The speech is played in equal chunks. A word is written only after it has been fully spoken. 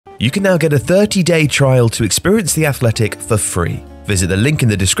You can now get a 30-day trial to experience The Athletic for free. Visit the link in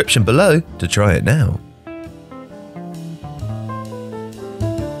the description below to try it now.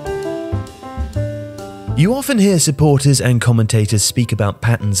 You often hear supporters and commentators speak about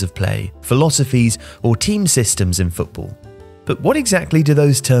patterns of play, philosophies, or team systems in football. But what exactly do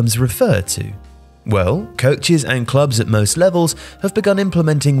those terms refer to? Well, coaches and clubs at most levels have begun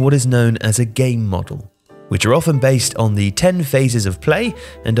implementing what is known as a game model, which are often based on the 10 phases of play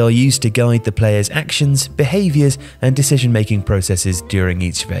and are used to guide the player's actions, behaviours, and decision-making processes during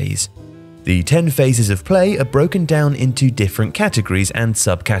each phase. The 10 phases of play are broken down into different categories and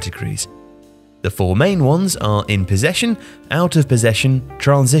subcategories. The 4 main ones are in possession, out of possession,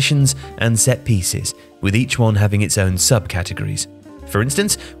 transitions, and set pieces, with each one having its own subcategories. For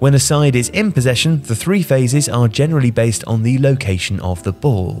instance, when a side is in possession, the 3 phases are generally based on the location of the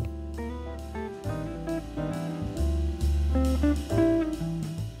ball.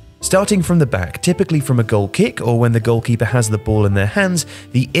 Starting from the back, typically from a goal kick or when the goalkeeper has the ball in their hands,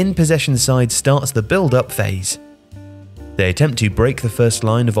 the in-possession side starts the build-up phase. They attempt to break the first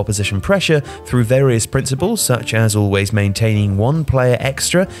line of opposition pressure through various principles, such as always maintaining one player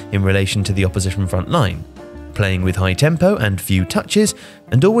extra in relation to the opposition front line, playing with high tempo and few touches,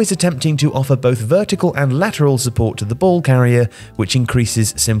 and always attempting to offer both vertical and lateral support to the ball carrier, which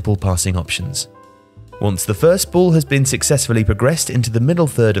increases simple passing options. Once the first ball has been successfully progressed into the middle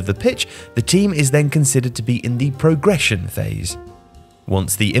third of the pitch, the team is then considered to be in the progression phase.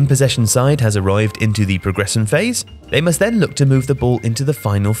 Once the in-possession side has arrived into the progression phase, they must then look to move the ball into the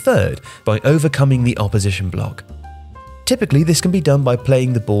final third by overcoming the opposition block. Typically, this can be done by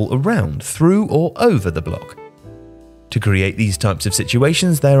playing the ball around, through, or over the block. To create these types of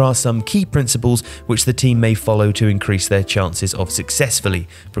situations, there are some key principles which the team may follow to increase their chances of successfully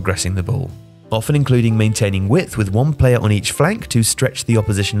progressing the ball, often including maintaining width with one player on each flank to stretch the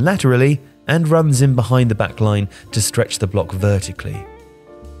opposition laterally, and runs in behind the back line to stretch the block vertically.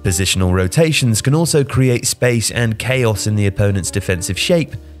 Positional rotations can also create space and chaos in the opponent's defensive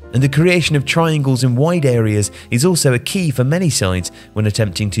shape, and the creation of triangles in wide areas is also a key for many sides when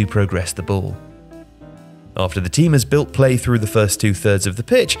attempting to progress the ball. After the team has built play through the first 2/3 of the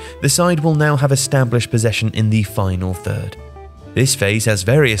pitch, the side will now have established possession in the final third. This phase has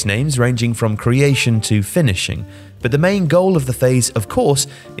various names ranging from creation to finishing, but the main goal of the phase, of course,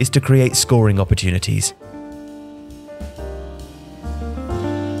 is to create scoring opportunities.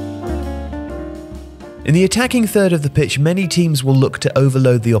 In the attacking third of the pitch, many teams will look to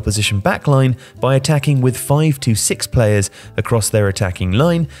overload the opposition backline by attacking with 5 to 6 players across their attacking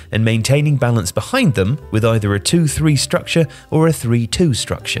line and maintaining balance behind them with either a 2-3 structure or a 3-2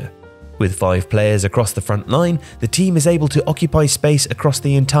 structure. With 5 players across the front line, the team is able to occupy space across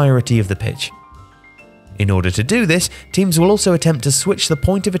the entirety of the pitch. In order to do this, teams will also attempt to switch the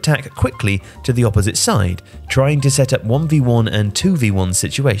point of attack quickly to the opposite side, trying to set up 1v1 and 2v1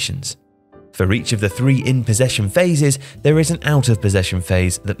 situations. For each of the 3 in-possession phases, there is an out-of-possession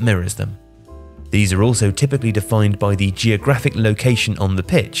phase that mirrors them. These are also typically defined by the geographic location on the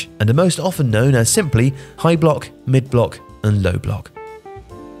pitch, and are most often known as simply high block, mid block, and low block.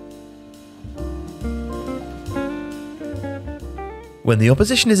 When the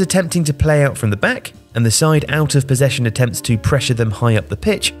opposition is attempting to play out from the back, and the side out of possession attempts to pressure them high up the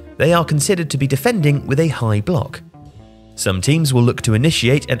pitch, they are considered to be defending with a high block. Some teams will look to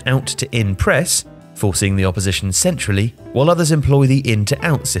initiate an out-to-in press, forcing the opposition centrally, while others employ the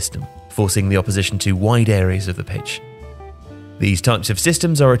in-to-out system, forcing the opposition to wide areas of the pitch. These types of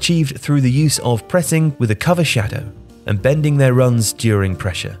systems are achieved through the use of pressing with a cover shadow, and bending their runs during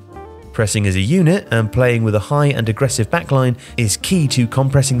pressure. Pressing as a unit and playing with a high and aggressive backline is key to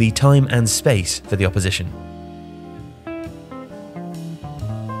compressing the time and space for the opposition.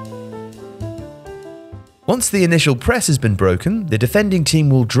 Once the initial press has been broken, the defending team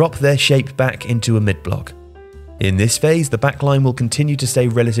will drop their shape back into a mid-block. In this phase, the backline will continue to stay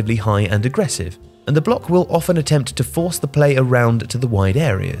relatively high and aggressive, and the block will often attempt to force the play around to the wide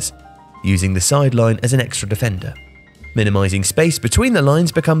areas, using the sideline as an extra defender. Minimizing space between the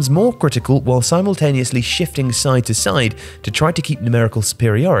lines becomes more critical while simultaneously shifting side to side to try to keep numerical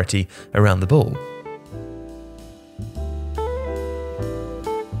superiority around the ball.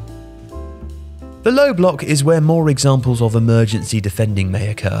 The low block is where more examples of emergency defending may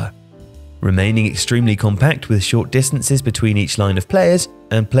occur. Remaining extremely compact with short distances between each line of players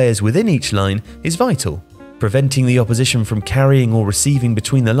and players within each line is vital. Preventing the opposition from carrying or receiving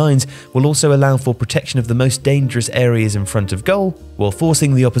between the lines will also allow for protection of the most dangerous areas in front of goal, while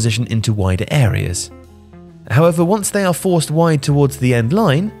forcing the opposition into wider areas. However, once they are forced wide towards the end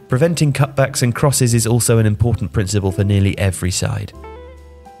line, preventing cutbacks and crosses is also an important principle for nearly every side.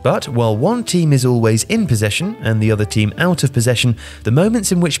 But while one team is always in possession and the other team out of possession, the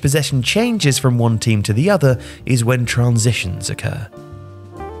moments in which possession changes from one team to the other is when transitions occur.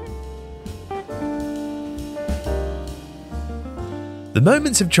 The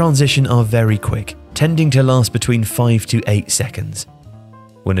moments of transition are very quick, tending to last between 5 to 8 seconds.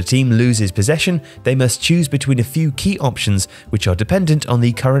 When a team loses possession, they must choose between a few key options which are dependent on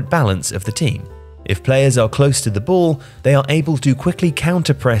the current balance of the team. If players are close to the ball, they are able to quickly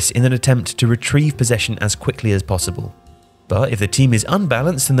counter-press in an attempt to retrieve possession as quickly as possible. But if the team is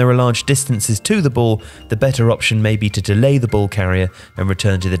unbalanced and there are large distances to the ball, the better option may be to delay the ball carrier and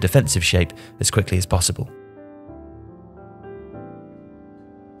return to the defensive shape as quickly as possible.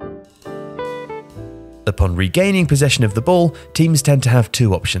 Upon regaining possession of the ball, teams tend to have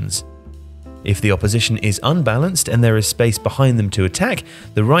two options. If the opposition is unbalanced and there is space behind them to attack,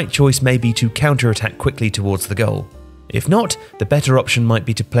 the right choice may be to counter-attack quickly towards the goal. If not, the better option might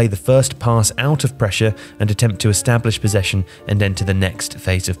be to play the first pass out of pressure and attempt to establish possession and enter the next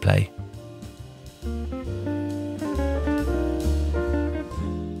phase of play.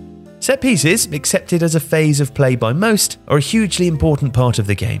 Set pieces, accepted as a phase of play by most, are a hugely important part of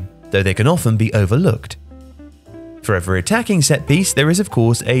the game, though they can often be overlooked. For every attacking set piece, there is of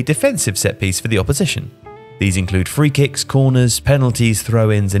course a defensive set piece for the opposition. These include free kicks, corners, penalties,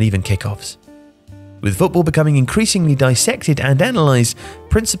 throw-ins, and even kickoffs. With football becoming increasingly dissected and analysed,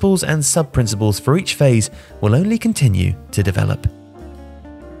 principles and sub-principles for each phase will only continue to develop.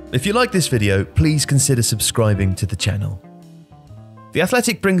 If you like this video, please consider subscribing to the channel. The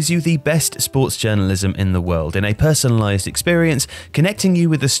Athletic brings you the best sports journalism in the world in a personalised experience, connecting you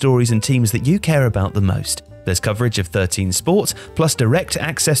with the stories and teams that you care about the most. There's coverage of 13 sports, plus direct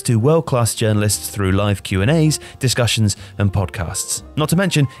access to world-class journalists through live Q&As, discussions and podcasts. Not to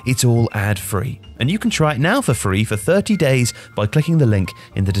mention, it's all ad-free. And you can try it now for free for 30 days by clicking the link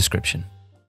in the description.